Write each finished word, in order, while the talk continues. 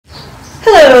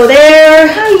Hello there!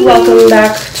 Hi. Welcome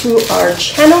back to our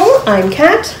channel. I'm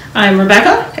Kat. I'm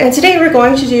Rebecca. And today we're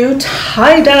going to do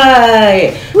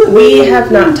tie-dye. We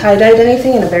have not tie-dyed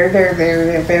anything in a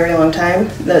very long time.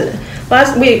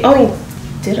 We only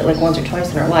did it like once or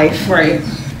twice in our life. Right.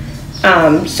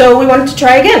 So we wanted to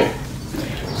try again.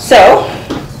 So,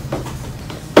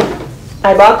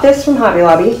 I bought this from Hobby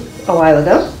Lobby a while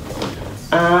ago.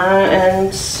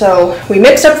 And so we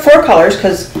mixed up 4 colors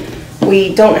because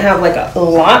we don't have like a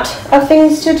lot of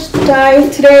things to dye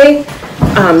today.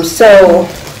 So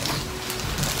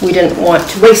we didn't want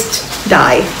to waste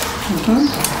dye.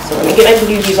 So let me get my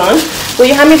beauties on. Will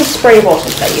you have me to spray both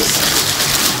of these?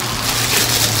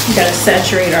 We gotta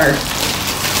saturate our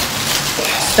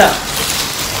stuff.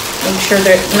 Make sure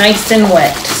they're nice and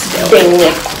wet still.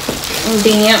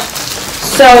 Dang.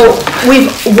 So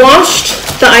we've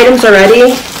washed the items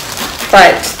already,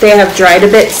 but they have dried a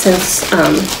bit since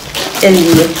in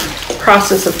the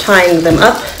process of tying them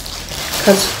up,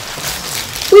 because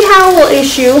we have a little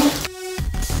issue.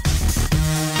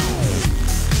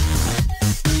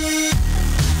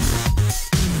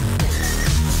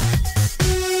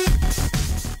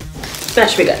 That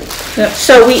should be good. Yep.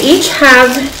 So we each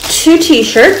have 2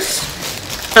 t-shirts,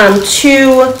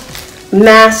 2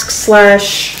 mask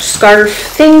slash scarf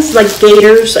things, like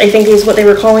gaiters, I think is what they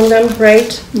were calling them,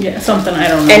 right? Yeah, something, I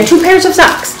don't know. And 2 pairs of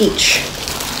socks each.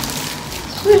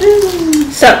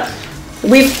 So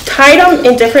we've tied them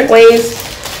in different ways.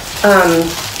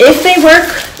 If they work,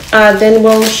 then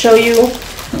we'll show you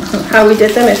how we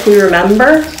did them if we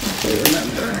remember.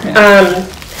 Yeah.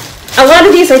 A lot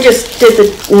of these I just did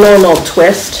the normal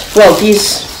twist. Well,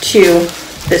 these 2,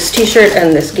 this t-shirt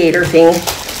and this gaiter thing,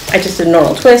 I just did a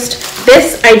normal twist.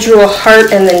 This I drew a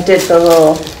heart and then did the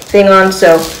little thing on,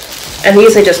 so, and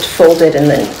these I just folded and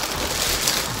then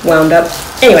wound up.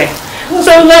 Anyway,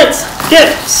 so let's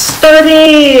get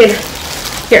started.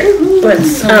 Here,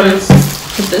 let's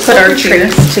put our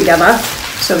trays together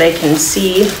so they can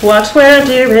see what we're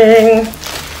doing.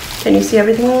 Can you see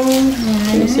everything?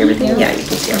 Can you see everything? Yeah, you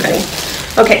can see everything.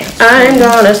 Okay, I'm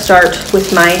gonna start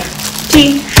with my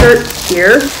t-shirt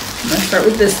here. I'm gonna start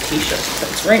with this t-shirt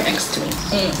that's right next to me.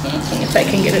 If I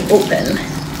can get it open.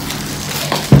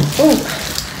 Oh.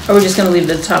 Are we just gonna leave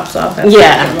the tops off?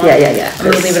 Yeah. I'm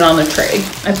gonna leave it on the tray.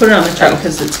 I put it on the tray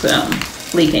because it's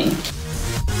leaking.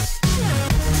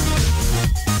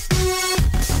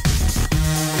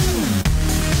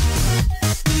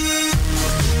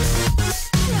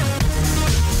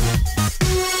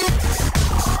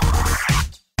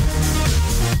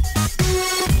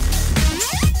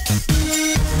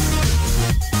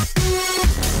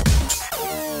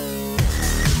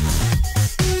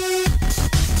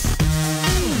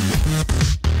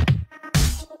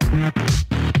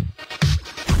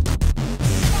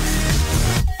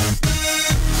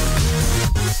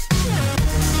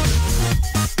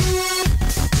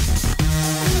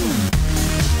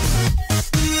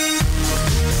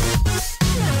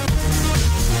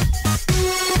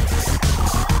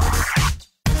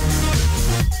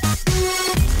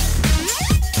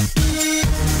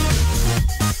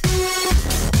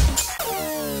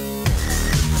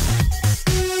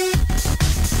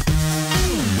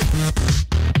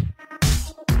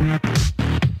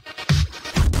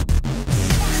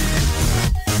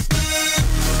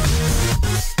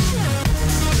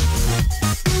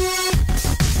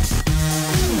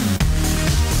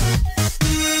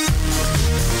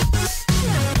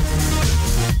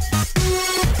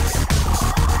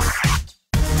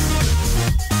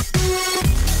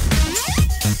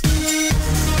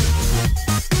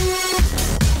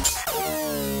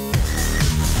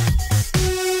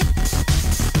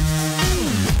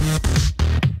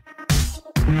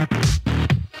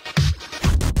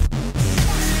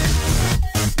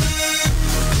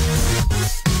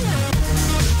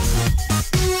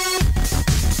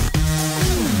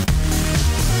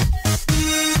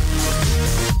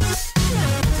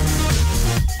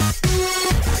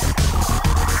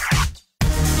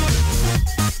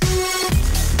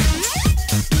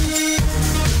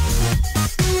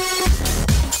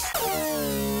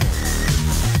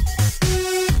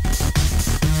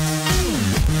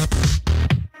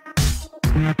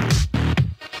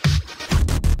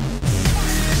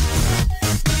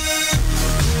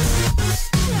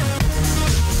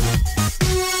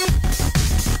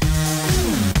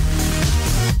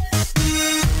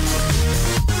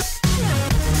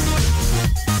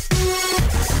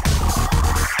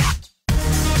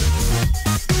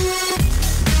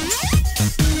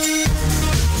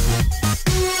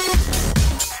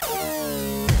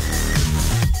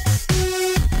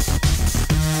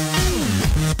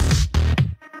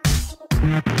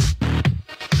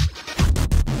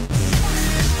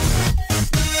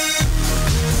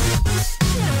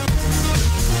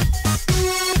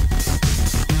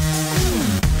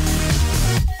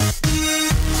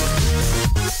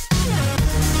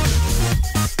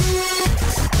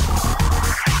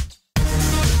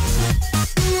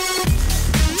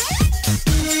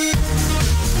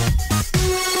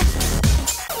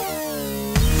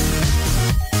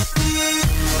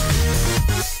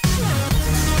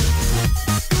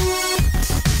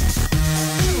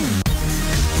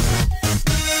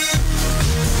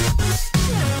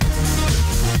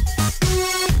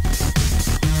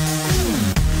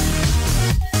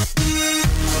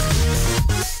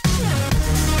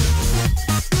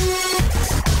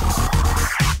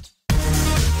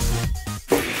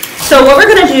 So what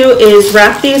we're gonna do is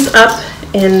wrap these up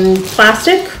in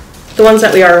plastic, the ones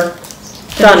that we are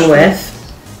done with,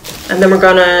 and then we're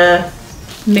gonna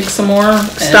mix some more.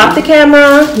 Stop the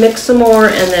camera, mix some more,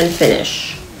 and then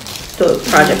finish the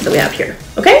project that we have here.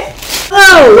 Okay?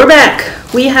 Hello, we're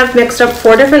back. We have mixed up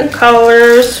 4 different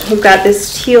colors. We've got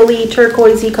this tealy,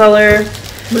 turquoisey color,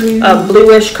 a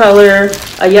bluish color,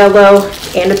 a yellow,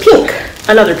 and a pink.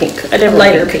 Another pink, a different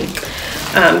lighter pink.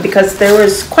 Because there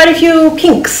was quite a few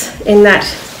pinks in that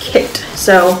kit.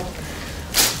 So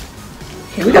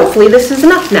here we go. Hopefully this is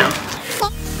enough now.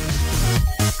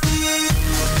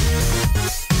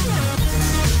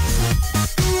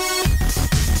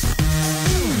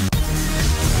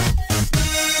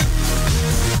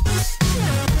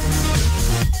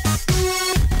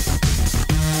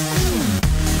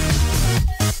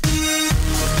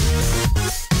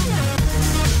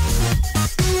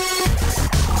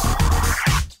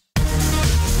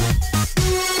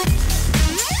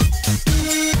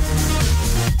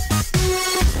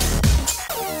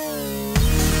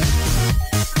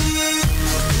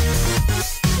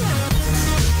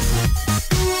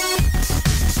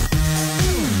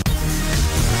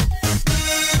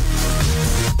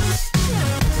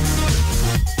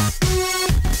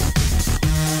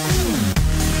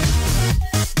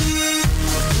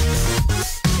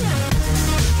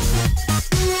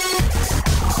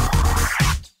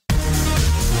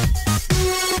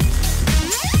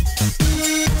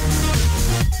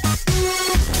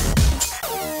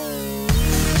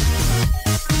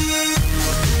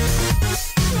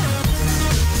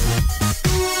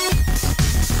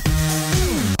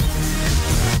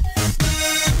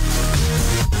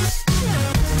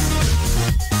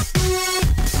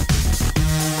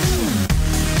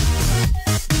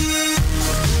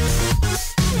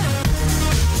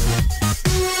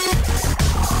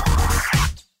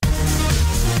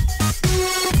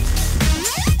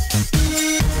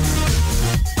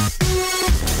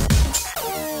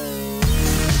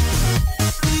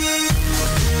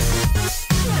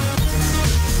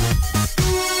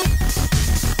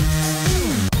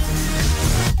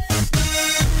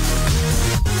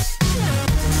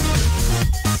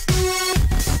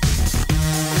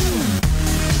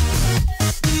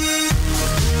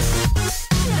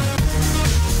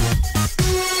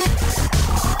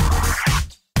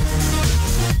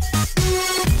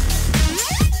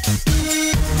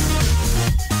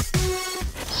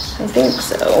 I think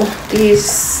so.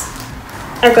 These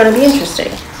are going to be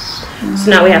interesting. So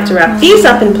now we have to wrap these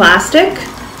up in plastic,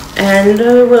 and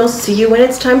we'll see you when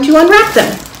it's time to unwrap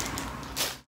them.